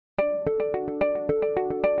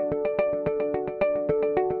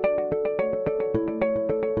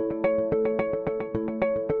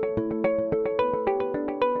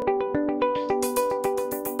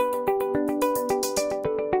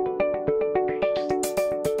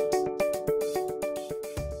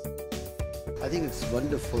think it's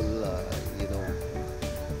wonderful,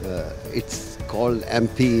 it's called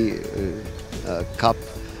MP Cup.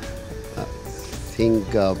 I think,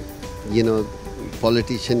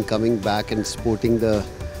 politician coming back and supporting the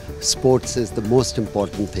sports is the most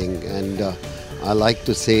important thing. And I like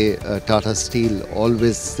to say Tata Steel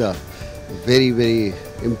always very, very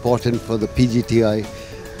important for the PGTI.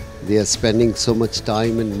 They are spending so much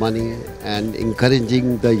time and money and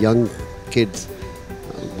encouraging the young kids.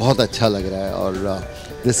 बहुत अच्छा लग रहा है.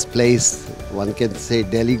 और this place, one can say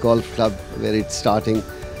Delhi Golf Club, where it's starting,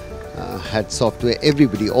 hats off to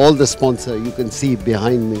everybody, all the sponsors. You can see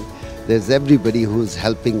behind me, there's everybody who's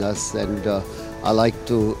helping us, and I like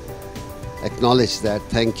to acknowledge that.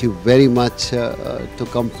 Thank you very much to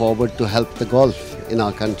come forward to help the golf in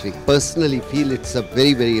our country. Personally feel it's a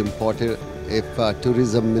very, very important if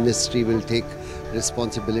tourism ministry will take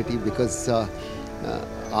responsibility, because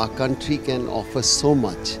our country can offer so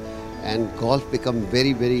much, and golf become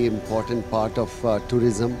very, very important part of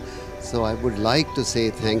tourism. So I would like to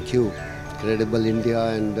say thank you, Credible India,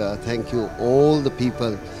 and thank you all the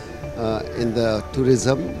people in the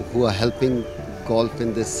tourism who are helping golf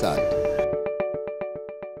in this side.